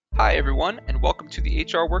Hi, everyone, and welcome to the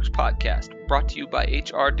HR Works podcast, brought to you by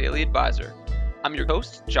HR Daily Advisor. I'm your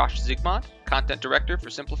host, Josh Zigmond, Content Director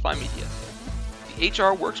for Simplify Media. The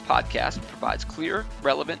HR Works podcast provides clear,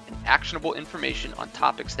 relevant, and actionable information on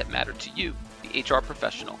topics that matter to you, the HR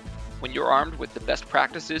professional. When you're armed with the best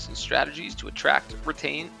practices and strategies to attract,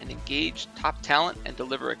 retain, and engage top talent and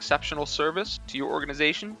deliver exceptional service to your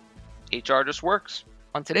organization, HR just works.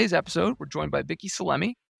 On today's episode, we're joined by Vicki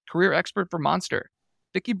Salemi, career expert for Monster.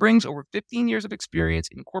 Vicki brings over 15 years of experience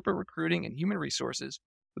in corporate recruiting and human resources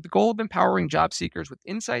with the goal of empowering job seekers with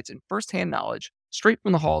insights and firsthand knowledge straight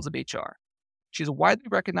from the halls of HR. She's a widely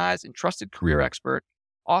recognized and trusted career expert,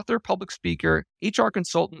 author, public speaker, HR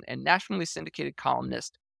consultant, and nationally syndicated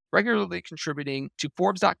columnist, regularly contributing to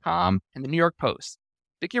Forbes.com and the New York Post.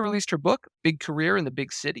 Vicki released her book, Big Career in the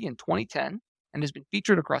Big City, in 2010 and has been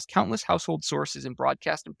featured across countless household sources in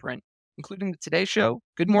broadcast and print, including The Today Show,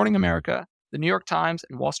 Good Morning America, The New York Times,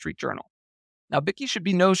 and Wall Street Journal. Now, Vicki should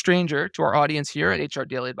be no stranger to our audience here at HR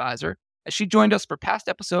Daily Advisor, as she joined us for past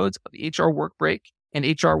episodes of the HR Work Break and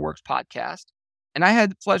HR Works podcast. And I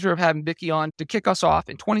had the pleasure of having Vicki on to kick us off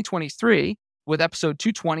in 2023 with episode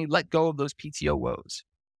 220, Let Go of Those PTO Woes.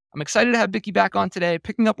 I'm excited to have Vicki back on today,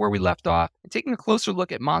 picking up where we left off and taking a closer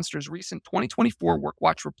look at Monster's recent 2024 Work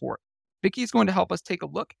Watch report. Vicki is going to help us take a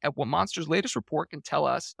look at what Monster's latest report can tell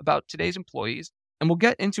us about today's employees, and we'll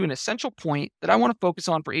get into an essential point that I want to focus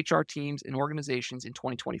on for HR teams and organizations in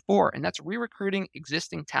 2024, and that's re-recruiting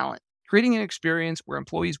existing talent, creating an experience where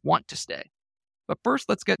employees want to stay. But first,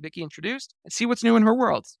 let's get Vicki introduced and see what's new in her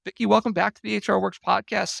world. Vicki, welcome back to the HR Works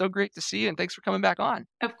podcast. So great to see you, and thanks for coming back on.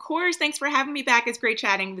 Of course. Thanks for having me back. It's great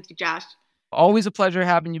chatting with you, Josh. Always a pleasure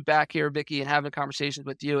having you back here, Vicki, and having conversations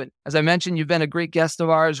with you. And as I mentioned, you've been a great guest of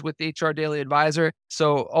ours with the HR Daily Advisor.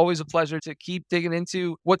 So always a pleasure to keep digging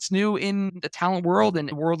into what's new in the talent world and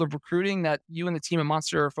the world of recruiting that you and the team at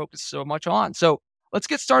Monster are focused so much on. So let's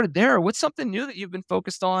get started there. What's something new that you've been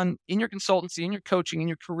focused on in your consultancy, in your coaching, in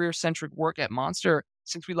your career-centric work at Monster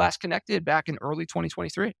since we last connected back in early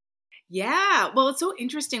 2023? Yeah, well, it's so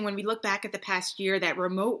interesting when we look back at the past year that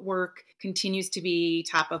remote work continues to be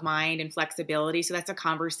top of mind and flexibility. So that's a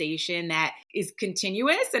conversation that is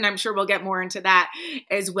continuous, and I'm sure we'll get more into that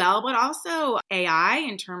as well. But also AI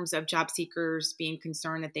in terms of job seekers being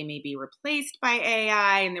concerned that they may be replaced by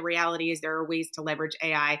AI. And the reality is there are ways to leverage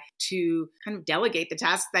AI to kind of delegate the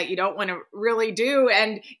tasks that you don't want to really do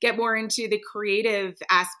and get more into the creative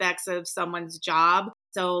aspects of someone's job.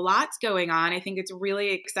 So lots going on. I think it's a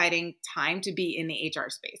really exciting time to be in the HR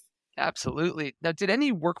space. Absolutely. Now, did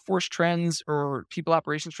any workforce trends or people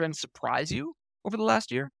operations trends surprise you over the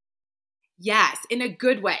last year? Yes, in a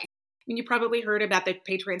good way. I mean, you probably heard about the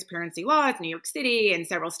pay transparency laws in New York City and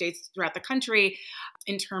several states throughout the country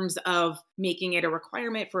in terms of making it a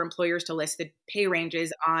requirement for employers to list the pay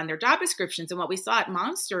ranges on their job descriptions. And what we saw at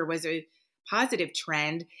Monster was a positive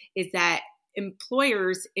trend is that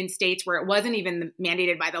employers in states where it wasn't even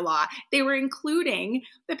mandated by the law, they were including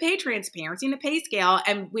the pay transparency and the pay scale.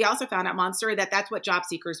 And we also found at Monster that that's what job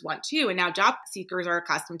seekers want too. And now job seekers are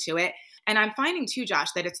accustomed to it. And I'm finding too,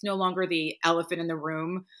 Josh, that it's no longer the elephant in the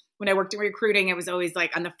room. When I worked in recruiting, it was always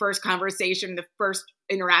like on the first conversation, the first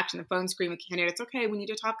interaction, the phone screen with candidates, okay, we need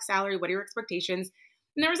to talk salary. What are your expectations?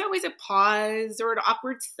 And there was always a pause or an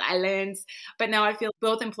awkward silence. But now I feel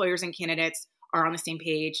both employers and candidates are on the same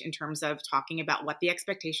page in terms of talking about what the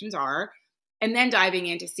expectations are and then diving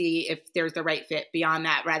in to see if there's the right fit beyond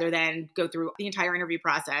that rather than go through the entire interview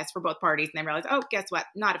process for both parties and then realize, oh, guess what?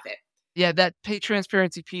 Not a fit. Yeah, that pay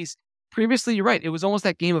transparency piece. Previously, you're right. It was almost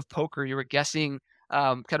that game of poker. You were guessing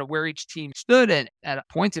kind of where each team stood. And at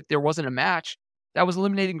points, if there wasn't a match, that was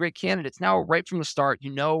eliminating great candidates. Now, right from the start, you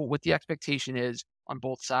know what the expectation is on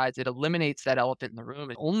both sides. It eliminates that elephant in the room.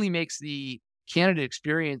 It only makes the candidate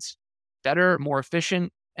experience better, more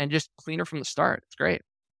efficient, and just cleaner from the start. It's great.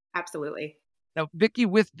 Absolutely. Now, Vicki,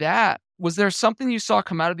 with that, was there something you saw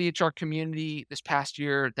come out of the HR community this past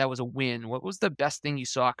year that was a win? What was the best thing you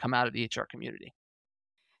saw come out of the HR community?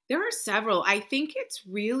 There are several. I think it's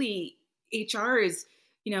really HR is,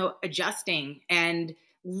 adjusting and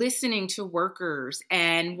listening to workers.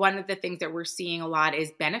 And one of the things that we're seeing a lot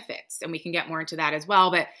is benefits, and we can get more into that as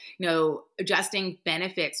well. But, adjusting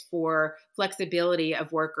benefits for flexibility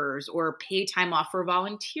of workers or pay time off for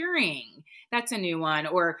volunteering. That's a new one.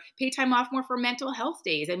 Or pay time off more for mental health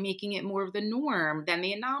days and making it more of the norm than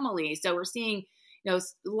the anomaly. So we're seeing, a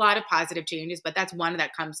lot of positive changes, but that's one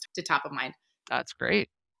that comes to top of mind. That's great.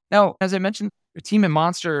 Now, as I mentioned, your team at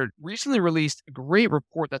Monster recently released a great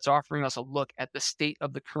report that's offering us a look at the state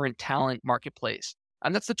of the current talent marketplace.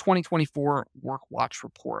 And that's the 2024 Work Watch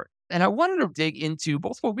report. And I wanted to dig into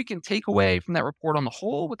both what we can take away from that report on the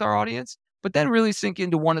whole with our audience, but then really sink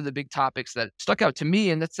into one of the big topics that stuck out to me,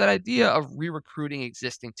 and that's that idea of re-recruiting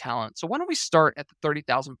existing talent. So why don't we start at the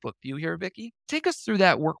 30,000-foot view here, Vicki? Take us through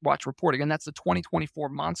that Work Watch report. Again, that's the 2024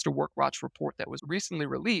 Monster Work Watch report that was recently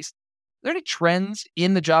released. Are there any trends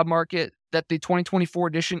in the job market that the 2024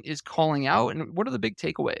 edition is calling out, and what are the big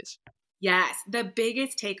takeaways? Yes, the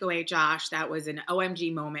biggest takeaway, Josh, that was an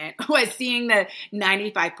OMG moment, was seeing that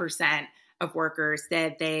 95% of workers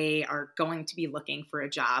said they are going to be looking for a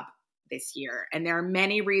job this year. And there are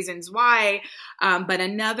many reasons why, but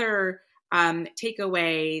another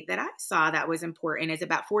takeaway that I saw that was important is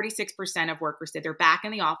about 46% of workers said they're back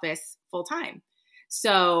in the office full time.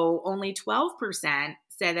 So only 12%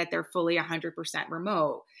 said that they're fully 100%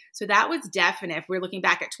 remote. So that was definite. If we're looking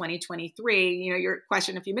back at 2023, your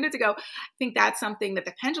question a few minutes ago, I think that's something that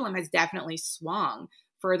the pendulum has definitely swung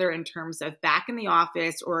further in terms of back in the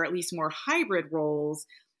office, or at least more hybrid roles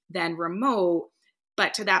than remote.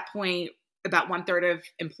 But to that point, about 1/3 of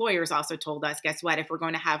employers also told us, guess what? If we're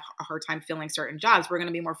going to have a hard time filling certain jobs, we're going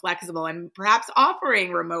to be more flexible and perhaps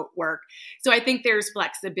offering remote work. So I think there's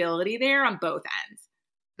flexibility there on both ends.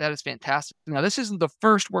 That is fantastic. Now, this isn't the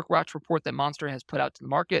first Work Watch report that Monster has put out to the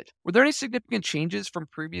market. Were there any significant changes from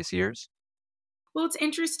previous years? Well, it's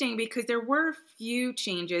interesting because there were a few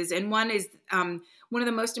changes. And one is one of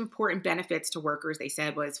the most important benefits to workers, they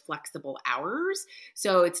said, was flexible hours.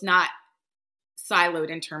 So it's not siloed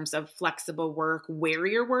in terms of flexible work where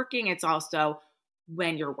you're working. It's also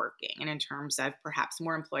when you're working. And in terms of perhaps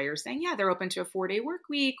more employers saying, yeah, they're open to a 4-day work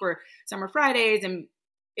week or summer Fridays, and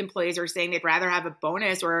employees are saying they'd rather have a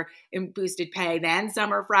bonus or boosted pay than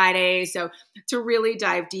summer Fridays. So to really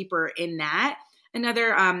dive deeper in that.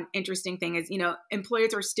 Another interesting thing is,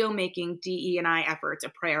 employers are still making DE&I efforts a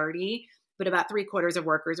priority, but about 3/4 of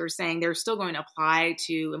workers are saying they're still going to apply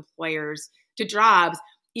to employers, to jobs,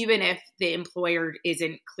 even if the employer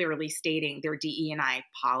isn't clearly stating their DE&I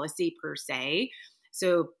policy per se.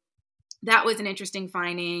 So that was an interesting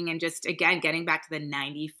finding. And just, again, getting back to the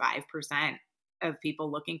 95% of people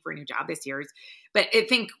looking for a new job this year. But I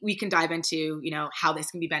think we can dive into, how this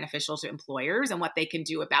can be beneficial to employers and what they can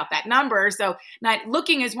do about that number. So not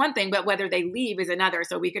looking is one thing, but whether they leave is another.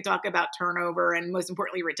 So we could talk about turnover and, most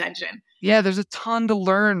importantly, retention. Yeah, there's a ton to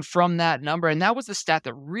learn from that number. And that was the stat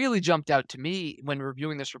that really jumped out to me when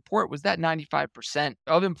reviewing this report, was that 95%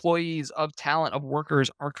 of employees, of talent, of workers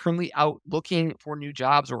are currently out looking for new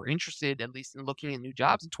jobs, or interested at least in looking at new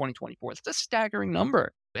jobs in 2024. It's a staggering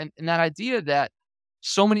number. And that idea that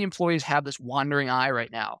so many employees have this wandering eye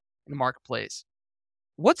right now in the marketplace.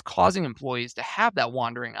 What's causing employees to have that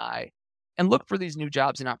wandering eye and look for these new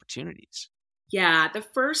jobs and opportunities? Yeah, the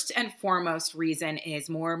first and foremost reason is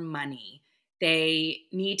more money. They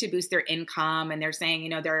need to boost their income, and they're saying,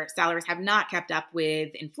 their salaries have not kept up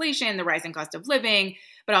with inflation, the rising cost of living,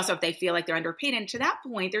 but also if they feel like they're underpaid. And to that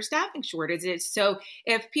point, there's staffing shortages. So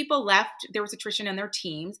if people left, there was attrition in their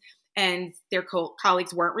teams, and their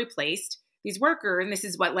colleagues weren't replaced, these workers, and this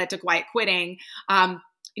is what led to quiet quitting,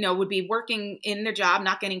 would be working in their job,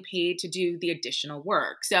 not getting paid to do the additional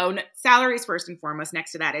work. So salaries first and foremost.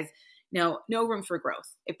 Next to that is no room for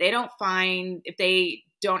growth. If they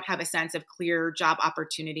don't have a sense of clear job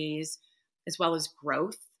opportunities as well as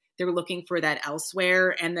growth, they're looking for that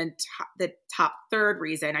elsewhere. And then the top third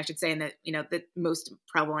reason, I should say, and the most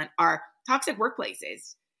prevalent, are toxic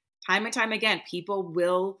workplaces. Time and time again, people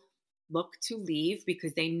will look to leave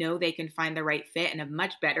because they know they can find the right fit and a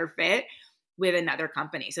much better fit with another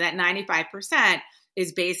company. So that 95%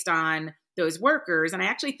 is based on those workers. And I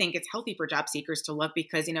actually think it's healthy for job seekers to look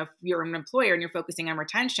because, if you're an employer and you're focusing on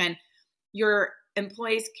retention, your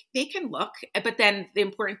employees, they can look, but then the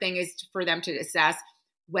important thing is for them to assess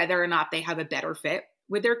whether or not they have a better fit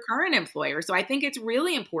with their current employer. So I think it's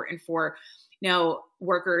really important for,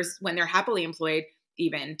 workers, when they're happily employed,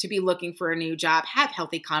 even to be looking for a new job, have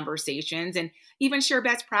healthy conversations and even share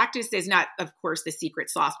best practices, not, of course, the secret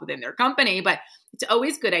sauce within their company, but it's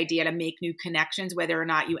always a good idea to make new connections, whether or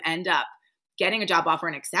not you end up getting a job offer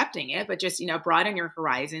and accepting it, but just, broaden your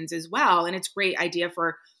horizons as well. And it's a great idea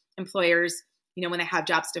for employers, when they have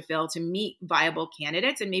jobs to fill, to meet viable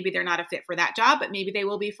candidates. And maybe they're not a fit for that job, but maybe they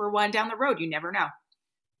will be for one down the road. You never know.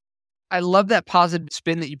 I love that positive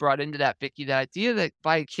spin that you brought into that, Vicki. That idea that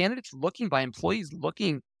by candidates looking, by employees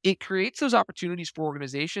looking, it creates those opportunities for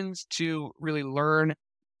organizations to really learn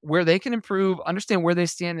where they can improve, understand where they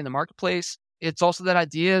stand in the marketplace, It's also that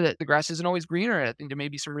idea that the grass isn't always greener. I think there may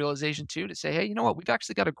be some realization too to say, hey, you know what? We've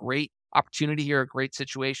actually got a great opportunity here, a great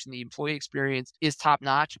situation. The employee experience is top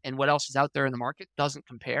notch, and what else is out there in the market doesn't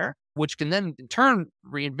compare, which can then in turn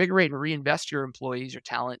reinvigorate and reinvest your employees, your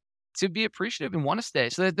talent to be appreciative and want to stay.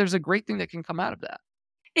 So that there's a great thing that can come out of that.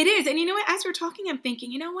 It is. And you know what? As you're talking, I'm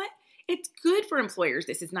thinking, you know what? It's good for employers.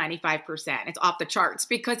 This is 95%. It's off the charts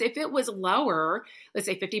because if it was lower, let's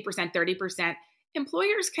say 50%, 30%,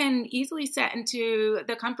 employers can easily set into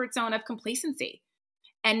the comfort zone of complacency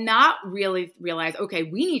and not really realize, okay,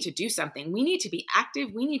 we need to do something. We need to be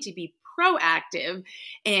active. We need to be proactive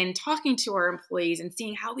in talking to our employees and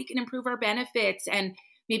seeing how we can improve our benefits. And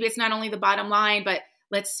maybe it's not only the bottom line, but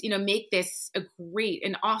let's, make this a great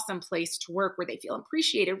and awesome place to work where they feel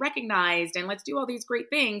appreciated, recognized, and let's do all these great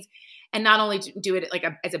things. And not only do it like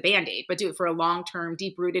as a Band-Aid, but do it for a long-term,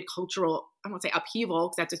 deep-rooted cultural, I won't say upheaval,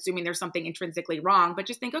 because that's assuming there's something intrinsically wrong, but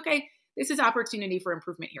just think, okay, this is opportunity for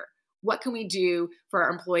improvement here. What can we do for our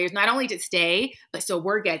employers, not only to stay, but so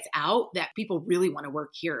word gets out that people really want to work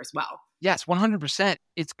here as well? Yes, 100%.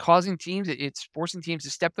 It's causing teams, it's forcing teams to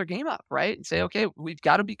step their game up, right? And say, okay, we've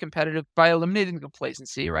got to be competitive by eliminating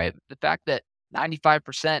complacency, right? The fact that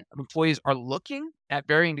 95% of employees are looking at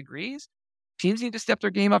varying degrees, teams need to step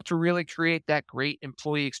their game up to really create that great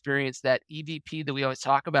employee experience. That EVP that we always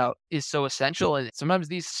talk about is so essential. And sometimes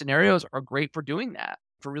these scenarios are great for doing that,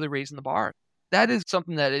 for really raising the bar. That is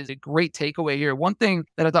something that is a great takeaway here. One thing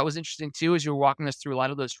that I thought was interesting too, as you were walking us through a lot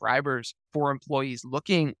of those drivers for employees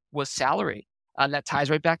looking, was salary. And that ties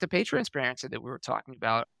right back to pay transparency that we were talking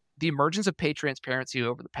about. The emergence of pay transparency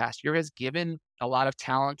over the past year has given a lot of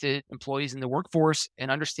talented employees in the workforce an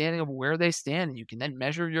understanding of where they stand. And you can then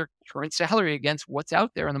measure your current salary against what's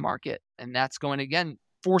out there in the market. And that's going to, again,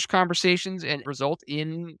 force conversations and result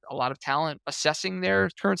in a lot of talent assessing their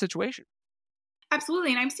current situation.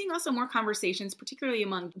 Absolutely. And I'm seeing also more conversations, particularly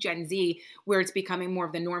among Gen Z, where it's becoming more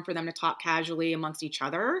of the norm for them to talk casually amongst each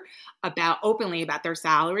other openly about their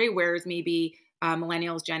salary, whereas maybe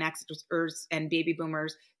millennials, Gen Xers, and baby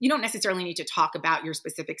boomers, you don't necessarily need to talk about your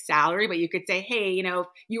specific salary, but you could say, hey, if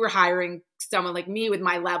you were hiring someone like me with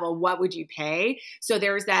my level, what would you pay? So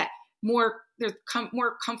there's more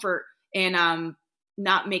comfort in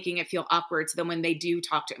not making it feel awkward. So then when they do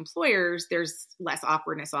talk to employers, there's less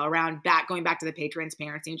awkwardness all around. Going back to the pay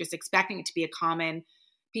transparency and just expecting it to be a common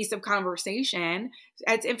piece of conversation.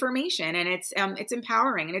 It's information and it's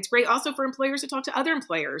empowering. And it's great also for employers to talk to other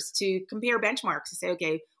employers to compare benchmarks to say,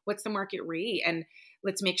 okay, what's the market rate? And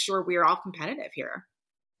let's make sure we're all competitive here.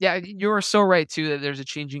 Yeah, you're so right too, that there's a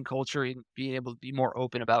changing culture in being able to be more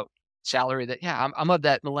open about salary. That, yeah, I'm of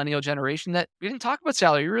that millennial generation that we didn't talk about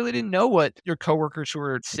salary. You really didn't know what your coworkers who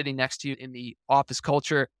were sitting next to you in the office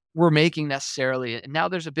culture were making necessarily. And now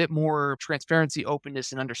there's a bit more transparency,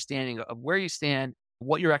 openness, and understanding of where you stand,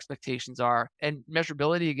 what your expectations are, and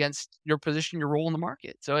measurability against your position, your role in the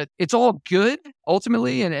market. So it's all good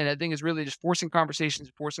ultimately. And I think it's really just forcing conversations,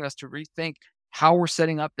 forcing us to rethink how we're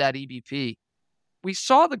setting up that EBP. We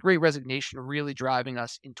saw the Great Resignation really driving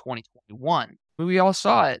us in 2021. We all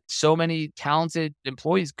saw it. So many talented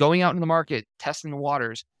employees going out in the market, testing the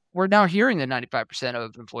waters. We're now hearing that 95%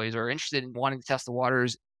 of employees are interested in wanting to test the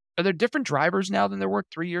waters. Are there different drivers now than there were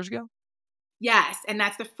 3 years ago? Yes. And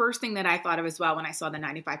that's the first thing that I thought of as well when I saw the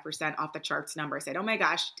 95% off the charts number. I said, oh my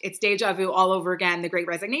gosh, it's deja vu all over again, the Great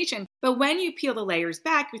Resignation. But when you peel the layers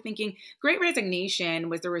back, you're thinking Great Resignation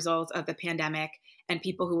was the result of the pandemic and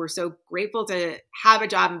people who were so grateful to have a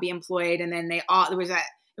job and be employed. And then there was that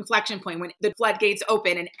inflection point when the floodgates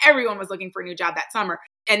opened and everyone was looking for a new job that summer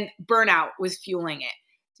and burnout was fueling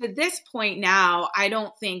it. To this point now, I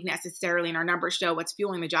don't think necessarily, and our numbers show what's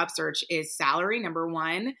fueling the job search is salary, number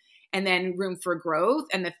one, and then room for growth.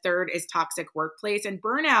 And the third is toxic workplace. And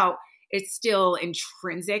burnout is still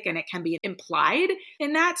intrinsic and it can be implied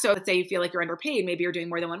in that. So let's say you feel like you're underpaid, maybe you're doing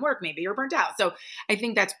more than one work, maybe you're burnt out. So I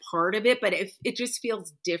think that's part of it, but if it just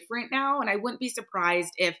feels different now, and I wouldn't be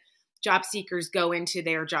surprised if job seekers go into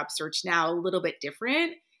their job search now a little bit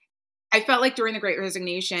different. I felt like during the Great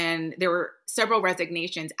Resignation, there were several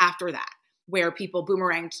resignations after that, where people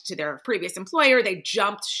boomeranged to their previous employer. They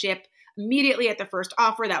jumped ship immediately at the first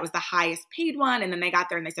offer. That was the highest paid one. And then they got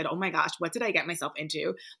there and they said, oh my gosh, what did I get myself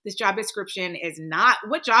into? This job description is not,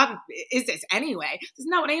 what job is this anyway? This is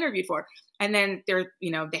not what I interviewed for. And then their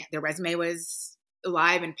resume was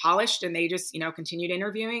alive and polished and they just, continued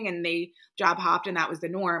interviewing and they job hopped and that was the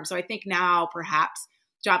norm. So I think now perhaps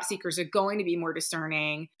job seekers are going to be more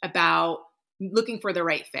discerning about looking for the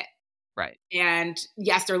right fit. Right. And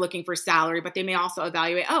yes, they're looking for salary, but they may also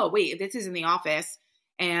evaluate, oh, wait, this is in the office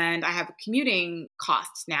and I have commuting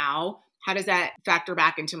costs now. how does that factor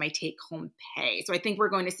back into my take-home pay? So I think we're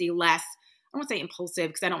going to see less, I don't want to say impulsive,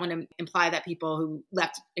 because I don't want to imply that people who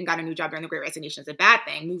left and got a new job during the Great Resignation is a bad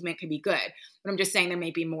thing. Movement can be good. But I'm just saying there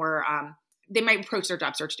may be more, they might approach their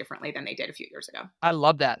job search differently than they did a few years ago. I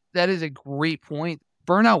love that. That is a great point.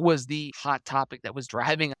 Burnout was the hot topic that was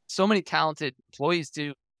driving so many talented employees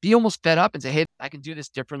to be almost fed up and say, hey, I can do this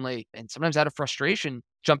differently. And sometimes out of frustration,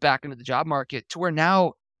 jump back into the job market, to where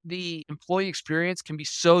now the employee experience can be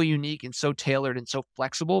so unique and so tailored and so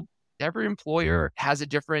flexible. Every employer has a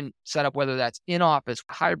different setup, whether that's in office,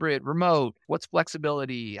 hybrid, remote, what's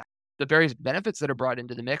flexibility, the various benefits that are brought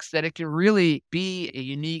into the mix, that it can really be a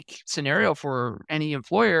unique scenario for any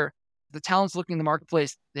employer. The talent's looking in the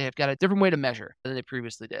marketplace, they have got a different way to measure than they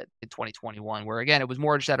previously did in 2021, where again, it was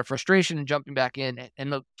more just out of frustration and jumping back in.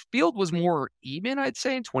 And the field was more even, I'd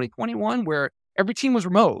say, in 2021, where every team was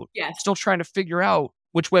remote, still trying to figure out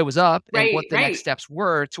which way was up and what the next steps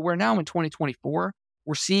were, to where now in 2024,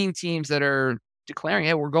 we're seeing teams that are declaring,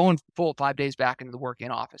 hey, we're going full 5 days back into the work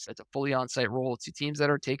in office. That's a fully on-site role. It's teams that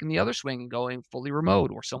are taking the other swing and going fully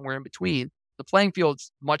remote or somewhere in between. The playing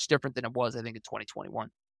field's much different than it was, I think, in 2021.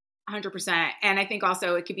 100%. And I think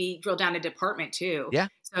also it could be drilled down to department too. Yeah.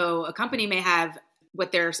 So a company may have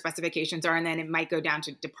what their specifications are, and then it might go down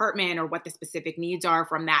to department or what the specific needs are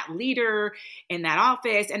from that leader in that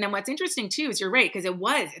office. And then what's interesting too is you're right, because it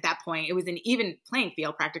was at that point, it was an even playing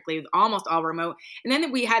field, practically almost all remote. And then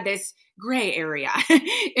we had this gray area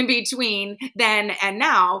in between then and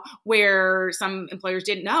now, where some employers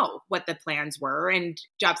didn't know what the plans were and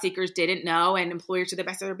job seekers didn't know, and employers, to the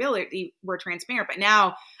best of their ability, were transparent. But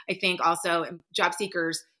now I think also job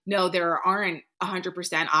seekers know there aren't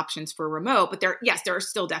 100% options for remote, but there are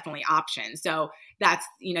still definitely options. So that's,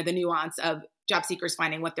 the nuance of job seekers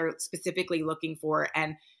finding what they're specifically looking for,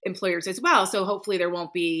 and employers as well. So hopefully there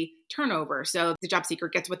won't be turnover. So the job seeker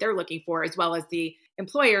gets what they're looking for, as well as the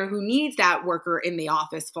employer who needs that worker in the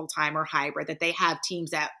office full-time or hybrid, that they have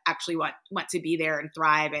teams that actually want to be there and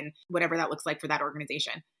thrive, and whatever that looks like for that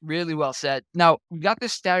organization. Really well said. Now, we've got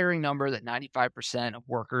this staggering number that 95% of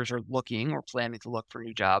workers are looking or planning to look for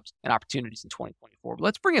new jobs and opportunities in 2024. But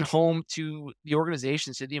let's bring it home to the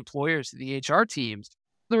organizations, to the employers, to the HR teams.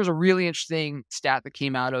 There was a really interesting stat that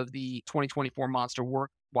came out of the 2024 Monster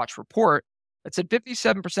Work Watch report that said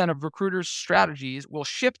 57% of recruiters' strategies will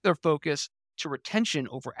shift their focus to retention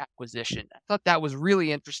over acquisition. I thought that was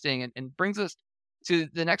really interesting, and brings us to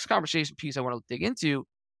the next conversation piece I want to dig into.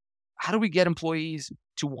 How do we get employees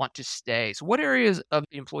to want to stay? So what areas of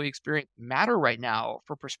the employee experience matter right now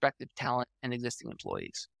for prospective talent and existing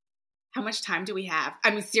employees? How much time do we have?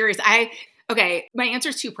 I'm serious. My answer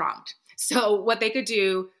is two-pronged. So what they could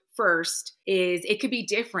do first is it could be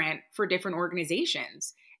different for different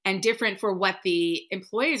organizations and different for what the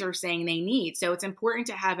employees are saying they need. So it's important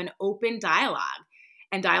to have an open dialogue,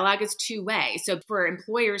 and dialogue is two-way. So for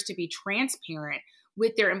employers to be transparent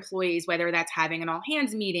with their employees, whether that's having an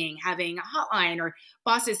all-hands meeting, having a hotline, or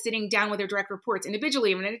bosses sitting down with their direct reports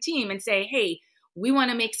individually and in a team and say, hey, we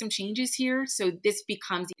want to make some changes here so this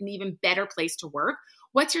becomes an even better place to work.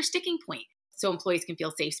 What's your sticking point? So employees can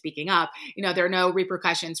feel safe speaking up. There are no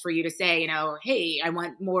repercussions for you to say, hey, I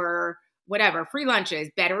want more, whatever, free lunches,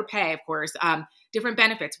 better pay, of course, different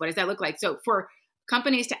benefits. What does that look like? So for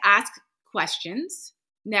companies to ask questions,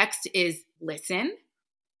 next is listen.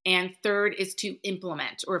 And third is to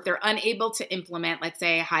implement, or if they're unable to implement, let's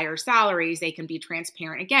say higher salaries, they can be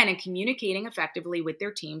transparent again and communicating effectively with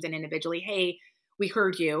their teams and individually. Hey, we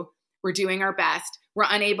heard you. We're doing our best. We're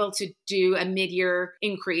unable to do a mid-year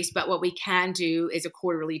increase, but what we can do is a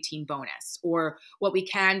quarterly team bonus, or what we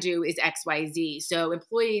can do is XYZ. So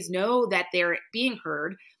employees know that they're being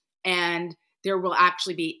heard and there will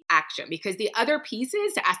actually be action, because the other piece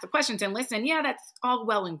is to ask the questions and listen. Yeah, that's all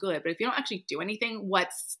well and good. But if you don't actually do anything,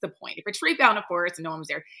 what's the point? If a tree fell in a forest and no one was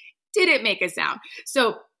there, did it make a sound?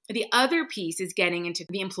 So the other piece is getting into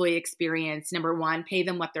the employee experience. Number one, pay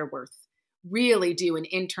them what they're worth. Really do an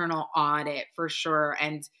internal audit for sure,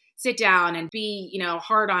 and sit down and be,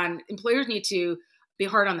 hard on employers. Need to be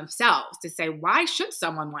hard on themselves to say, why should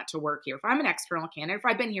someone want to work here? If I'm an external candidate, if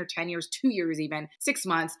I've been here 10 years, 2 years, even 6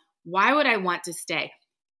 months, why would I want to stay?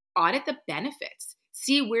 Audit the benefits.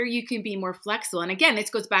 See where you can be more flexible. And again, this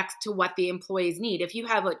goes back to what the employees need. If you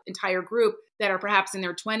have an entire group that are perhaps in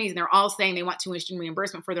their 20s and they're all saying they want tuition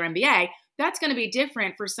reimbursement for their MBA, that's going to be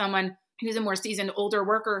different for someone who's a more seasoned older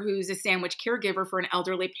worker who's a sandwich caregiver for an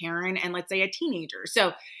elderly parent and, let's say, a teenager.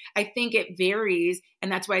 So I think it varies,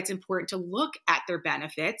 and that's why it's important to look at their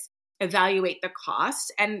benefits, evaluate the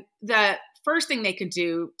costs. And the first thing they could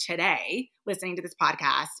do today, listening to this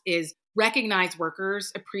podcast, is recognize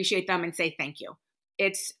workers, appreciate them, and say thank you.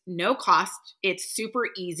 It's no cost. It's super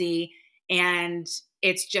easy. And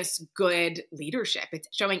it's just good leadership. It's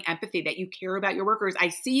showing empathy that you care about your workers. I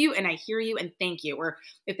see you and I hear you and thank you. Or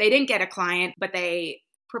if they didn't get a client, but they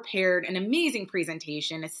prepared an amazing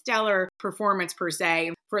presentation, a stellar performance per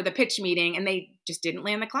se for the pitch meeting, and they just didn't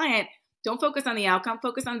land the client, don't focus on the outcome,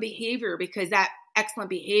 focus on behavior, because that excellent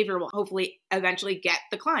behavior will hopefully eventually get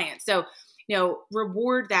the client. So,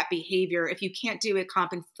 reward that behavior. If you can't do it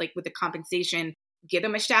like with the compensation, give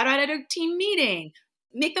them a shout out at a team meeting,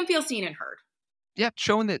 make them feel seen and heard. Yeah,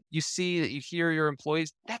 showing that you see, that you hear your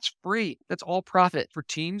employees, that's free. That's all profit for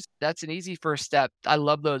teams. That's an easy first step. I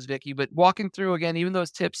love those, Vicki. But walking through, again, even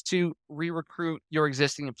those tips to re-recruit your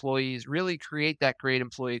existing employees, really create that great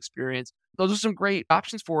employee experience. Those are some great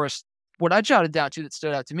options for us. What I jotted down too that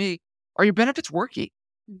stood out to me, are your benefits working?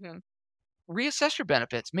 Mm-hmm. Reassess your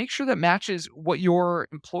benefits. Make sure that matches what your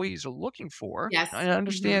employees are looking for. Yes. I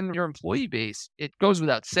understand your employee base. It goes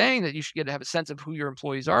without saying that you should get to have a sense of who your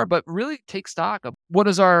employees are, but really take stock of what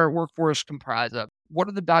does our workforce comprise of? What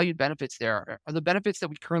are the valued benefits there? Are the benefits that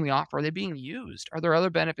we currently offer, are they being used? Are there other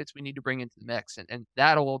benefits we need to bring into the mix? And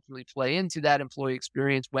that'll ultimately play into that employee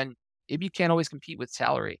experience when maybe you can't always compete with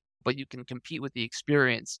salary, but you can compete with the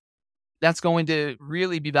experience. That's going to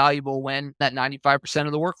really be valuable when that 95%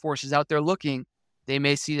 of the workforce is out there looking. They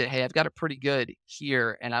may see that, hey, I've got it pretty good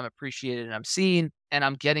here and I'm appreciated and I'm seen and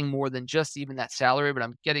I'm getting more than just even that salary, but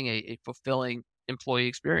I'm getting a fulfilling employee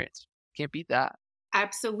experience. Can't beat that.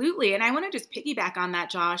 Absolutely. And I want to just piggyback on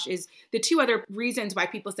that, Josh, is the two other reasons why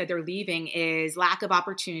people said they're leaving is lack of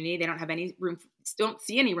opportunity. They don't have any room, don't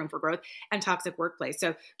see any room for growth, and toxic workplace.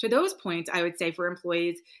 So to those points, I would say for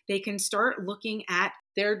employees, they can start looking at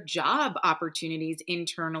their job opportunities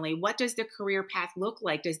internally. What does the career path look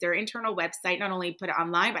like? Does their internal website not only put it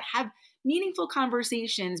online, but have meaningful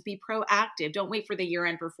conversations, be proactive. Don't wait for the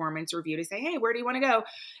year-end performance review to say, hey, where do you want to go?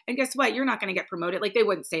 And guess what? You're not going to get promoted. Like, they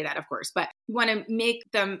wouldn't say that, of course, but you want to make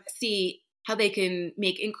them see how they can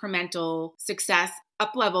make incremental success,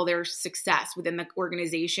 up-level their success within the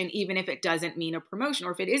organization, even if it doesn't mean a promotion.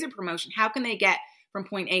 Or if it is a promotion, how can they get from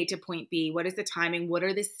point A to point B? What is the timing? What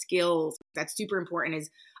are the skills? That's super important,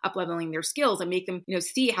 is up-leveling their skills and make them,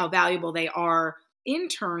 see how valuable they are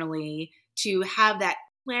internally to have that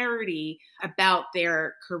clarity about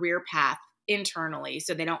their career path internally,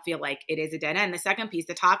 so they don't feel like it is a dead end. The second piece,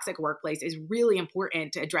 the toxic workplace, is really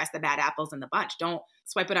important to address the bad apples in the bunch. Don't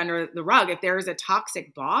swipe it under the rug. If there is a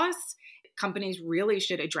toxic boss, companies really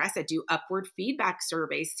should address it. Do upward feedback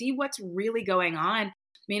surveys. See what's really going on. It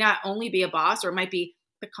may not only be a boss, or it might be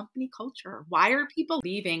the company culture. Why are people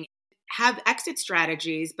leaving? Have exit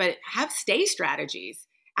strategies, but have stay strategies.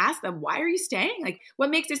 Ask them, why are you staying? Like, what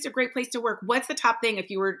makes this a great place to work? What's the top thing if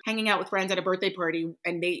you were hanging out with friends at a birthday party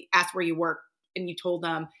and they asked where you work and you told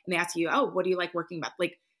them and they ask you, oh, what do you like working about?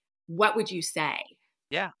 Like, what would you say?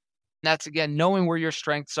 Yeah. That's, again, knowing where your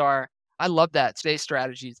strengths are. I love that. Stay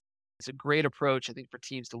strategies. It's a great approach, I think, for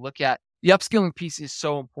teams to look at. The upskilling piece is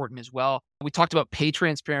so important as well. We talked about pay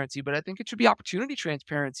transparency, but I think it should be opportunity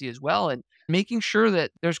transparency as well, and making sure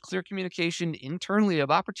that there's clear communication internally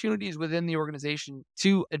of opportunities within the organization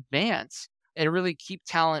to advance and really keep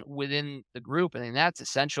talent within the group. I think that's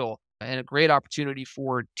essential and a great opportunity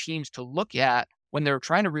for teams to look at when they're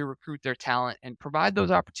trying to re-recruit their talent and provide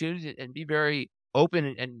those opportunities and be very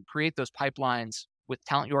open and create those pipelines with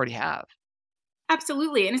talent you already have.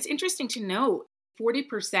 Absolutely. And it's interesting to note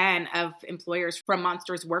 40% of employers from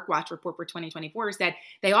Monster's WorkWatch report for 2024 said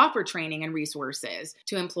they offer training and resources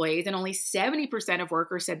to employees, and only 70% of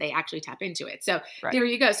workers said they actually tap into it. So There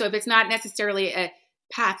you go. So if it's not necessarily a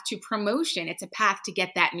path to promotion, it's a path to get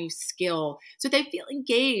that new skill. So they feel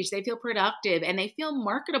engaged, they feel productive, and they feel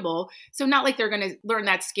marketable. So not like they're going to learn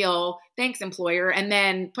that skill, thanks employer, and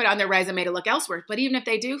then put on their resume to look elsewhere. But even if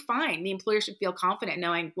they do, fine. The employer should feel confident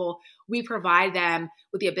knowing, well, we provide them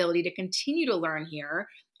with the ability to continue to learn here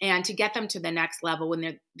and to get them to the next level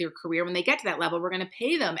when their career. When they get to that level, we're going to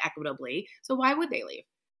pay them equitably. So why would they leave?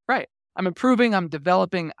 Right. I'm improving, I'm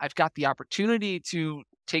developing, I've got the opportunity to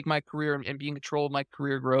take my career and be in control of my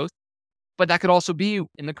career growth. But that could also be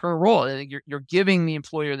in the current role. I think you're giving the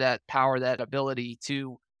employer that power, that ability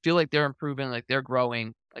to feel like they're improving, like they're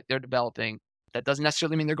growing, like they're developing. That doesn't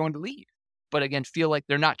necessarily mean they're going to leave, but again, feel like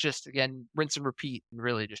they're not just, again, rinse and repeat and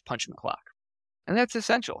really just punching the clock. And that's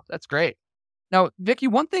essential. That's great. Now, Vicki,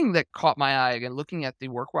 one thing that caught my eye, again, looking at the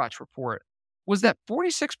WorkWatch report, was that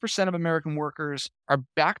 46% of American workers are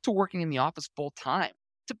back to working in the office full time.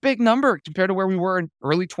 It's a big number compared to where we were in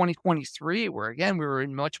early 2023, where, again, we were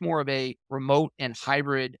in much more of a remote and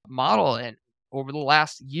hybrid model. And over the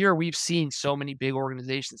last year, we've seen so many big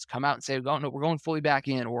organizations come out and say, oh, no, we're going fully back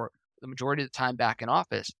in, or the majority of the time back in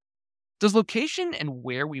office. Does location and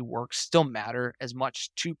where we work still matter as much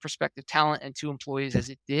to prospective talent and to employees as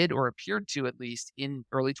it did or appeared to, at least in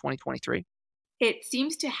early 2023? It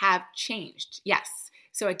seems to have changed, yes.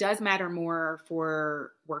 So it does matter more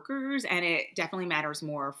for workers and it definitely matters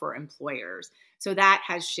more for employers. So that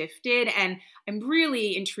has shifted. And I'm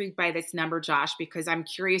really intrigued by this number, Josh, because I'm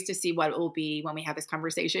curious to see what it will be when we have this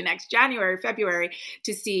conversation next January, February,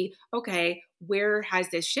 to see, okay, where has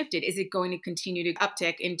this shifted? Is it going to continue to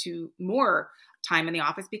uptick into more time in the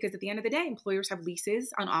office? Because at the end of the day, employers have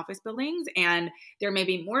leases on office buildings and there may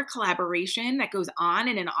be more collaboration that goes on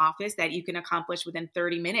in an office that you can accomplish within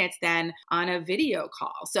 30 minutes than on a video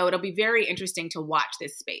call. So it'll be very interesting to watch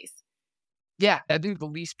this space. Yeah, I think the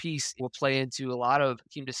lease piece will play into a lot of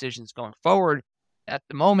team decisions going forward. At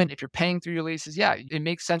the moment, if you're paying through your leases, yeah, it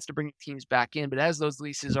makes sense to bring teams back in. But as those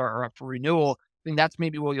leases are up for renewal, I think that's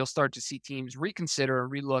maybe where you'll start to see teams reconsider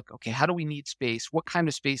and relook, okay, how do we need space? What kind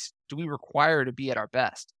of space do we require to be at our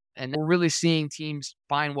best? And we're really seeing teams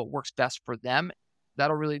find what works best for them.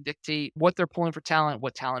 That'll really dictate what they're pulling for talent,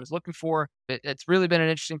 what talent is looking for. It's really been an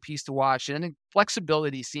interesting piece to watch. And I think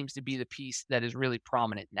flexibility seems to be the piece that is really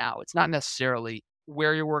prominent now. It's not necessarily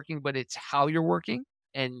where you're working, but it's how you're working.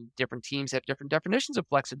 And different teams have different definitions of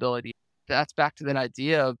flexibility. That's back to that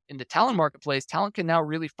idea of in the talent marketplace, talent can now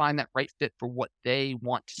really find that right fit for what they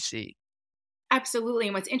want to see. Absolutely.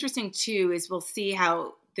 And what's interesting too is we'll see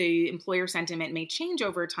how the employer sentiment may change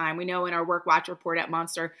over time. We know in our Work Watch report at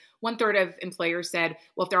Monster, 1/3 of employers said,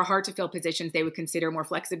 well, if there are hard to fill positions, they would consider more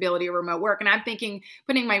flexibility or remote work. And I'm thinking,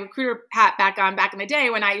 putting my recruiter hat back on back in the day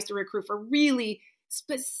when I used to recruit for really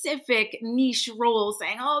specific niche roles,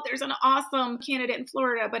 saying, oh, there's an awesome candidate in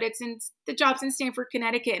Florida, but the job's in Stamford,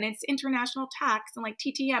 Connecticut, and it's international tax and like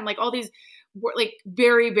TTM, like all these like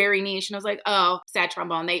very, very niche. And I was like, oh, sad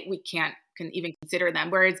trombone, we can't can even consider them.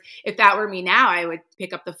 Whereas if that were me now, I would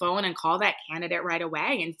pick up the phone and call that candidate right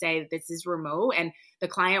away and say, this is remote and the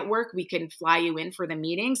client work, we can fly you in for the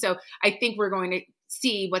meeting. So I think we're going to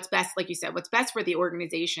see what's best, like you said, what's best for the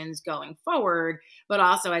organizations going forward, but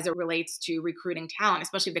also as it relates to recruiting talent,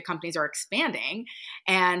 especially if the companies are expanding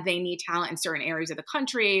and they need talent in certain areas of the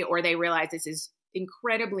country, or they realize this is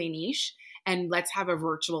incredibly niche and let's have a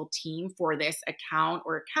virtual team for this account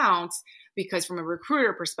or accounts, because from a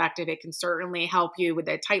recruiter perspective, it can certainly help you with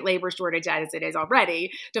the tight labor shortage as it is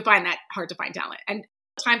already to find that hard to find talent. And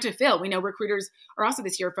time to fill. We know recruiters are also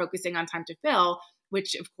this year focusing on time to fill,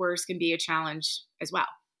 which of course can be a challenge as well.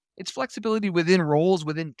 It's flexibility within roles,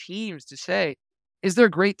 within teams to say, is there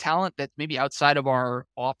great talent that's maybe outside of our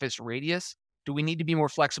office radius? Do we need to be more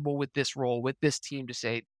flexible with this role, with this team to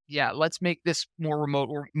say, yeah, let's make this more remote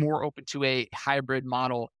or more open to a hybrid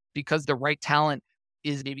model because the right talent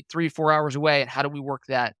is maybe 3-4 hours away. And how do we work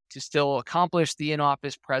that to still accomplish the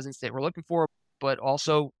in-office presence that we're looking for, but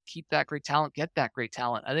also keep that great talent, get that great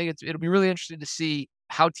talent? I think it'll be really interesting to see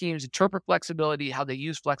how teams interpret flexibility, how they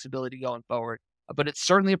use flexibility going forward. But it's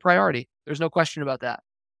certainly a priority. There's no question about that.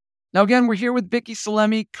 Now, again, we're here with Vicki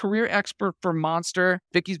Salemi, career expert for Monster.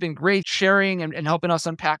 Vicki's been great sharing and helping us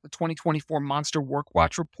unpack the 2024 Monster Work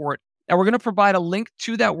Watch report. Now, we're going to provide a link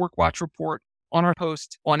to that Work Watch report on our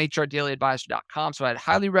post on hrdailyadvisor.com. So I'd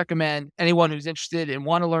highly recommend anyone who's interested and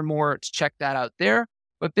want to learn more to check that out there.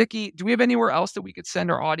 But Vicki, do we have anywhere else that we could send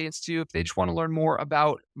our audience to if they just want to learn more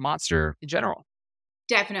about Monster in general?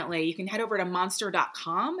 Definitely. You can head over to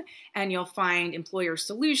monster.com and you'll find employer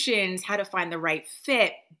solutions, how to find the right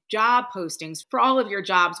fit, job postings for all of your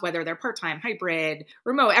jobs, whether they're part-time, hybrid,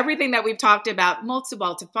 remote, everything that we've talked about,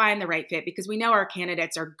 multiple, to find the right fit, because we know our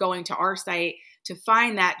candidates are going to our site to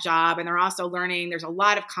find that job. And they're also learning. There's a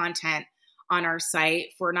lot of content on our site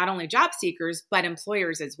for not only job seekers, but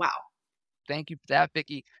employers as well. Thank you for that,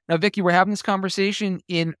 Vicki. Now, Vicki, we're having this conversation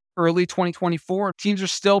in early 2024. Teams are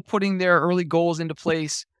still putting their early goals into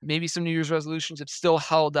place. Maybe some New Year's resolutions have still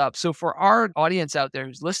held up. So for our audience out there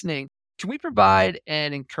who's listening, can we provide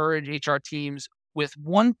and encourage HR teams with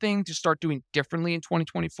one thing to start doing differently in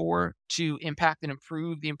 2024 to impact and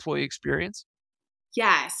improve the employee experience?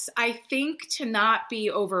 Yes, I think to not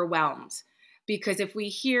be overwhelmed. Because if we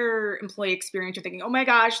hear employee experience, you're thinking, oh my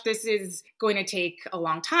gosh, this is going to take a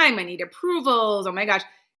long time. I need approvals. Oh my gosh,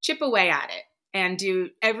 chip away at it and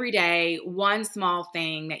do every day one small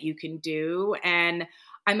thing that you can do. And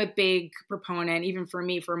I'm a big proponent, even for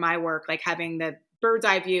me, for my work, like having the bird's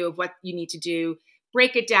eye view of what you need to do,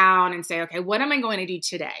 break it down and say, okay, what am I going to do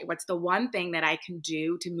today? What's the one thing that I can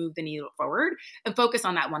do to move the needle forward, and focus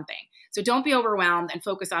on that one thing. So don't be overwhelmed and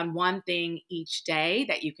focus on one thing each day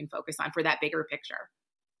that you can focus on for that bigger picture.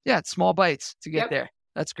 Yeah, it's small bites to get there.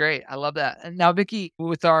 That's great. I love that. And now, Vicki,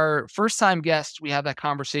 with our first time guest, we have that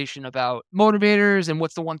conversation about motivators and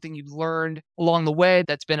what's the one thing you've learned along the way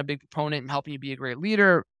that's been a big proponent in helping you be a great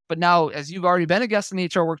leader. But now, as you've already been a guest on the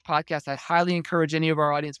HR Works podcast, I highly encourage any of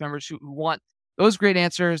our audience members who want those great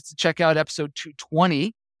answers to check out episode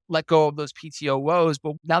 220, Let Go of Those PTO Woes.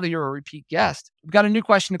 But now that you're a repeat guest, we've got a new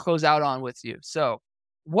question to close out on with you. So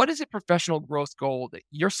what is a professional growth goal that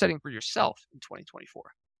you're setting for yourself in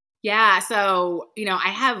 2024? Yeah. So, I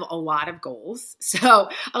have a lot of goals. So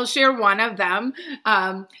I'll share one of them.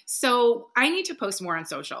 So I need to post more on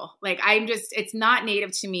social. It's not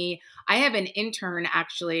native to me. I have an intern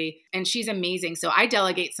actually, and she's amazing. So I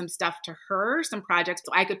delegate some stuff to her, some projects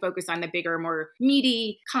so I could focus on the bigger, more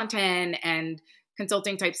meaty content and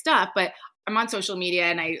consulting type stuff. But I'm on social media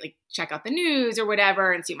and I check out the news or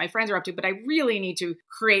whatever and see what my friends are up to, but I really need to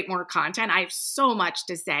create more content. I have so much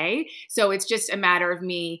to say. So it's just a matter of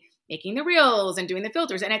me making the reels and doing the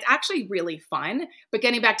filters. And it's actually really fun. But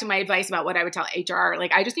getting back to my advice about what I would tell HR,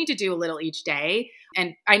 I just need to do a little each day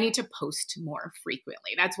and I need to post more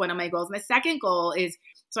frequently. That's one of my goals. And the second goal is,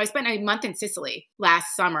 so I spent a month in Sicily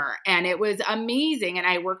last summer and it was amazing. And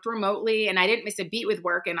I worked remotely and I didn't miss a beat with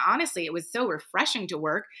work. And honestly, it was so refreshing to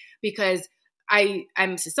work because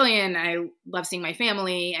I'm Sicilian. I love seeing my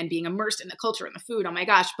family and being immersed in the culture and the food. Oh my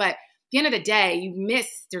gosh. But at the end of the day,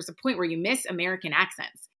 there's a point where you miss American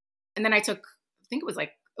accents. And then I took, I think it was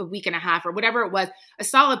a week and a half or whatever it was, a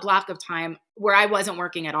solid block of time where I wasn't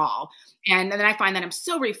working at all. And then I find that I'm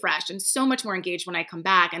so refreshed and so much more engaged when I come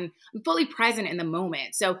back and I'm fully present in the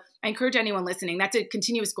moment. So I encourage anyone listening, that's a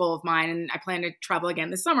continuous goal of mine. And I plan to travel again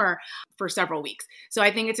this summer for several weeks. So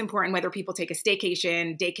I think it's important whether people take a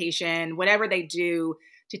staycation, daycation, whatever they do,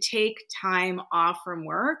 to take time off from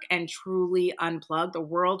work and truly unplug. The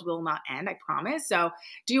world will not end, I promise. So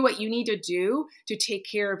do what you need to do to take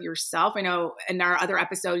care of yourself. I know in our other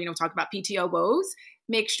episode, talk about PTO woes.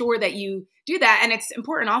 Make sure that you do that. And it's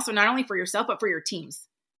important also not only for yourself, but for your teams.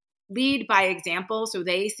 Lead by example so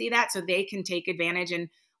they see that, so they can take advantage and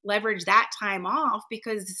leverage that time off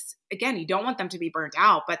because, again, you don't want them to be burnt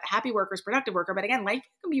out. But happy worker is productive worker. But again, life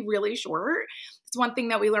can be really short. It's one thing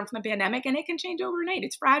that we learned from the pandemic and it can change overnight.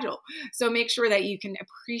 It's fragile. So make sure that you can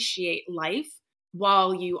appreciate life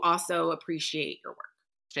while you also appreciate your work.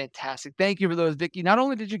 Fantastic. Thank you for those, Vicki. Not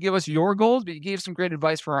only did you give us your goals, but you gave some great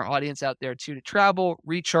advice for our audience out there too, to travel,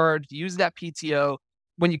 recharge, use that PTO.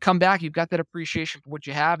 When you come back, you've got that appreciation for what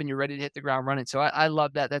you have and you're ready to hit the ground running. So I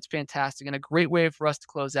love that. That's fantastic and a great way for us to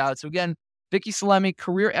close out. So again, Vicki Salemi,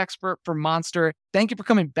 career expert for Monster. Thank you for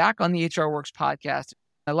coming back on the HR Works podcast.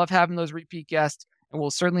 I love having those repeat guests and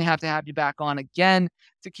we'll certainly have to have you back on again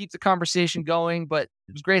to keep the conversation going. But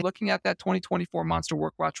it was great looking at that 2024 Monster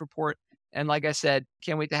Work Watch report. And like I said,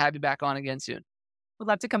 can't wait to have you back on again soon. Would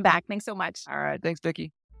love to come back. Thanks so much. All right. Thanks,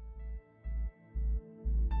 Vicki.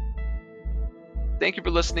 Thank you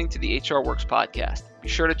for listening to the HR Works podcast. Be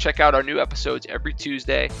sure to check out our new episodes every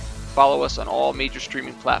Tuesday. Follow us on all major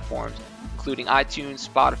streaming platforms, including iTunes,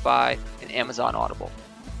 Spotify, and Amazon Audible.